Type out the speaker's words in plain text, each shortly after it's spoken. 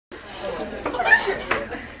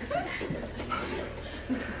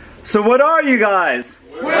So what are you guys?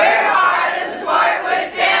 We are the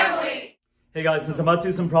Smartwood family! Hey guys, since I'm about to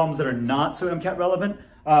do some problems that are not so MCAT relevant,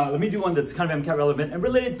 let me do one that's kind of MCAT relevant and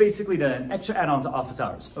related basically to an extra add-on to office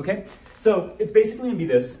hours, okay? So it's basically gonna be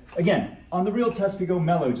this. Again, on the real test we go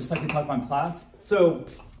mellow, just like we talked about in class. So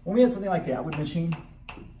when we have something like the Atwood machine,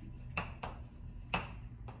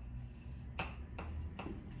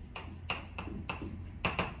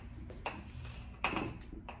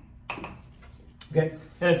 okay,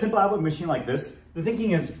 in a simple Atwood machine like this, the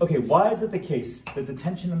thinking is, okay, why is it the case that the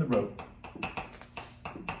tension in the rope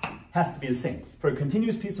has to be the same? For a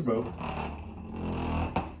continuous piece of rope,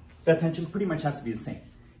 that tension pretty much has to be the same.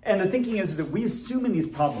 And the thinking is that we assume in these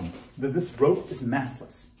problems that this rope is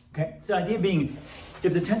massless, okay? So the idea being,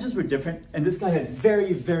 if the tensions were different, and this guy had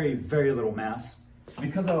very, very, very little mass,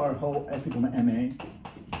 because of our whole F equal to MA,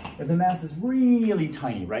 if the mass is really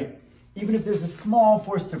tiny, right? Even if there's a small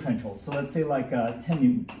force differential, so let's say like 10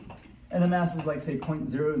 newtons, and the mass is like say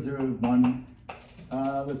 0.001,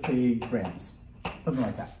 let's say grams, something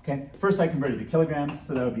like that, okay? First I converted to kilograms,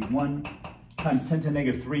 so that would be 1 times 10 to the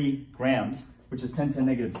negative 3 grams, which is 10 to the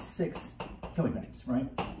negative 6 kilograms, right?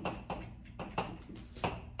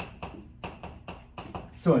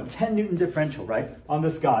 So a 10 Newton differential, right, on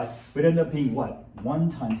this guy would end up being what?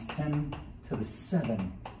 1 times 10 to the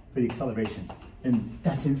 7 for the acceleration. And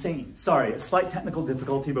that's insane. Sorry, a slight technical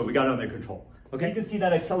difficulty, but we got it under control. Okay, so you can see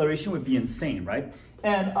that acceleration would be insane, right?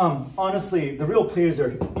 And honestly, the real players are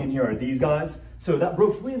in here are these guys. So that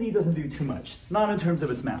rope really doesn't do too much, not in terms of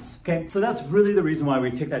its mass, okay? So that's really the reason why we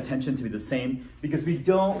take that tension to be the same, because we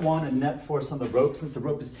don't want a net force on the rope since the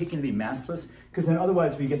rope is taken to be massless, because then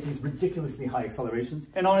otherwise we get these ridiculously high accelerations.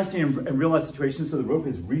 And honestly, in real life situations where the rope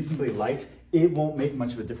is reasonably light, it won't make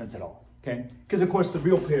much of a difference at all, okay? Because of course the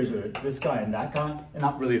real players are this guy and that guy, and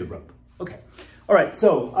not really the rope. Okay, all right,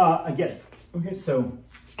 so I get it. Okay, so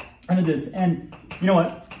under this, and you know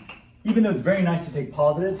what? Even though it's very nice to take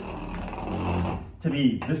positive, to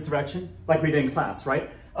be this direction, like we did in class,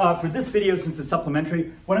 right? For this video, since it's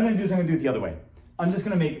supplementary, what I'm gonna do is I'm gonna do it the other way. I'm just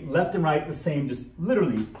gonna make left and right the same, just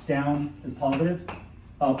literally down is positive,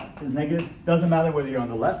 up is negative. Doesn't matter whether you're on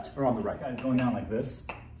the left or on the right. Guys, going down like this.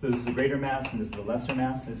 So this is a greater mass and this is a lesser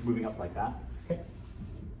mass, and it's moving up like that, okay?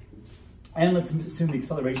 And let's assume the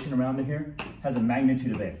acceleration around it here has a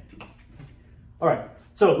magnitude of A. All right,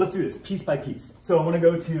 so let's do this piece by piece. So I want to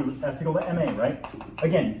go to F equal to MA, right?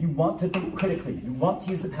 Again, you want to think critically. You want to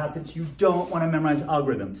use the passage. You don't want to memorize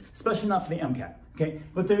algorithms, especially not for the MCAT, okay?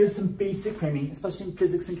 But there is some basic framing, especially in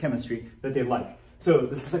physics and chemistry, that they like. So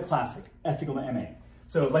this is a classic, F equal to MA.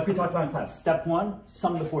 So like we talked about in class, step 1,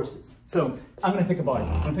 sum the forces. So I'm going to pick a body.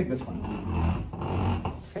 I'm going to pick this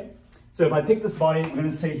one, okay? So if I pick this body, I'm going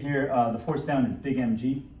to say here the force down is big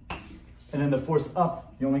mg. And then the force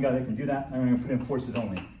up, the only guy that can do that, I'm going to put in forces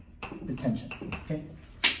only, is tension, okay?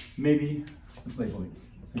 Maybe, let's label these.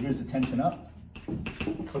 So here's the tension up.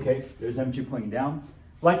 Okay, there's mg pulling down.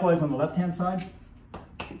 Likewise on the left-hand side,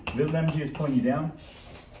 little mg is pulling you down,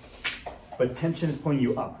 but tension is pulling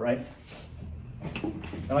you up, right?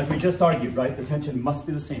 And like we just argued, right, the tension must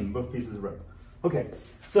be the same in both pieces of rope. Okay,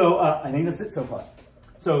 so I think that's it so far.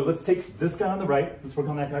 So let's take this guy on the right. Let's work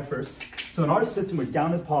on that guy first. So in our system where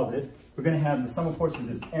down is positive, we're going to have the sum of forces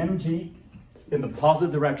is mg in the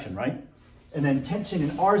positive direction, right? And then tension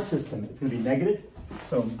in our system, it's going to be negative,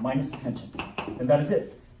 so minus the tension. And that is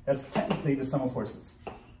it. That's technically the sum of forces.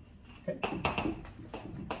 Okay.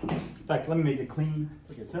 In fact, let me make it clean.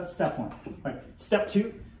 Okay, so that's step 1. All right, step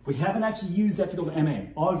 2, we haven't actually used F equal to MA.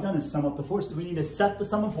 All we've done is sum up the forces. We need to set the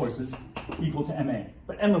sum of forces equal to MA.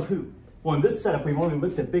 But M of who? Well, in this setup, we've only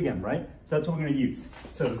looked at big M, right? So that's what we're going to use.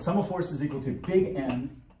 So sum of forces equal to big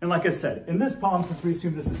M. And like I said, in this problem, since we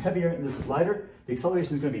assume this is heavier and this is lighter, the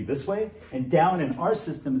acceleration is going to be this way, and down in our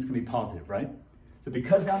system, it's going to be positive, right? So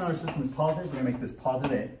because down in our system is positive, we're going to make this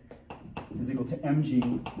positive A is equal to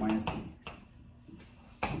mg minus t.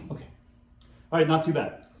 Okay. All right, not too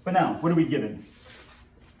bad. But now, what are we given?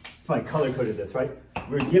 That's why I color-coded this, right?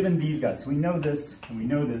 We're given these guys. So we know this, and we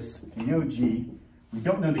know this, we know g. We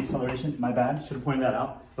don't know the acceleration, my bad, should have pointed that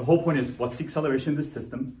out. The whole point is, what's the acceleration of this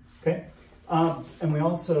system, okay? And we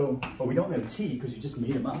also, well, we don't know t because you just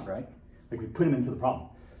made them up, right? Like we put them into the problem.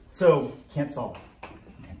 So, can't solve it.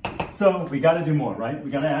 Okay. So, we got to do more, right?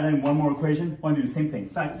 We got to add in one more equation. Want to do the same thing. In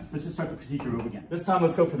fact, let's just start the procedure over again. This time,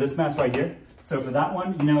 let's go for this mass right here. So, for that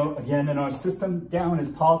one, you know, again, in our system, down is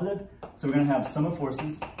positive. So, we're going to have sum of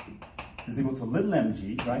forces is equal to little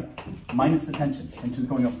mg, right? Minus the tension. Tension's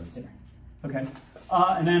going upwards here. Okay.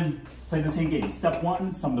 And then play the same game. Step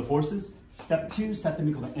 1, sum the forces. Step 2, set them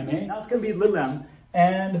equal to MA. Now it's going to be little m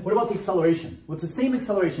And what about the acceleration? Well, it's the same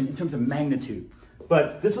acceleration in terms of magnitude,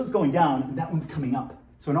 but this one's going down and that one's coming up.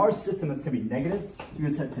 So in our system, that's gonna be negative. So you're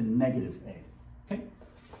gonna set it to negative A, okay?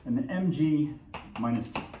 And then mg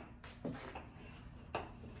minus t.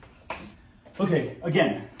 Okay,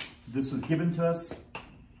 again, this was given to us.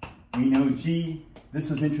 We know g, this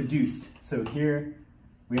was introduced. So here,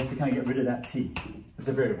 we have to kind of get rid of that t. It's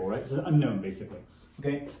a variable, right? It's an unknown, basically.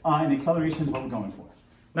 Okay, and acceleration is what we're going for.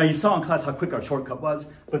 Now, you saw in class how quick our shortcut was,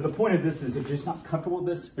 but the point of this is if you're just not comfortable with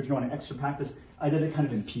this, if you want extra practice, I did it kind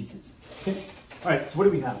of in pieces. Okay, all right, so what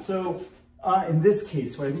do we have? So in this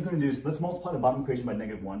case, what I think we're gonna do is let's multiply the bottom equation by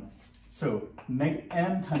 -1. So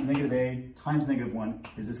m times negative a times -1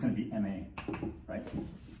 is just gonna be ma, right?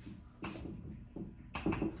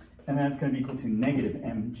 And then it's gonna be equal to negative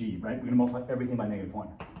mg, right? We're gonna multiply everything by -1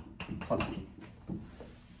 plus t.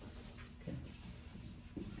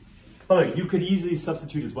 By the way, you could easily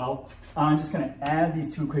substitute as well. I'm just going to add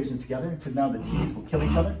these two equations together because now the t's will kill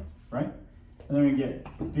each other, right? And then we're going to get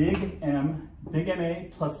big MA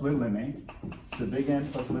plus little ma. So big M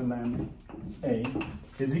plus little m A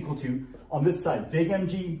is equal to, on this side, big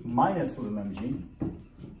mg minus little mg.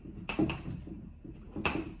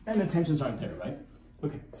 And the tensions aren't there, right?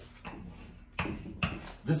 Okay.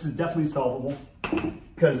 This is definitely solvable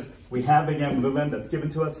because we have big M, little m that's given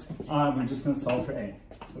to us. We're just going to solve for A.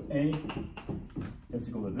 So A is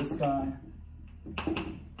equal to this guy.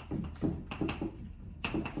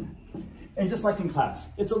 And just like in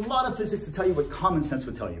class, it's a lot of physics to tell you what common sense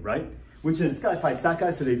would tell you, right? Which is, this guy fights that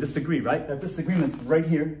guy, so they disagree, right? That disagreement's right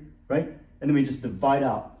here, right? And then we just divide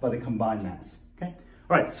out by the combined mass, okay?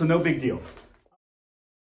 All right, so no big deal.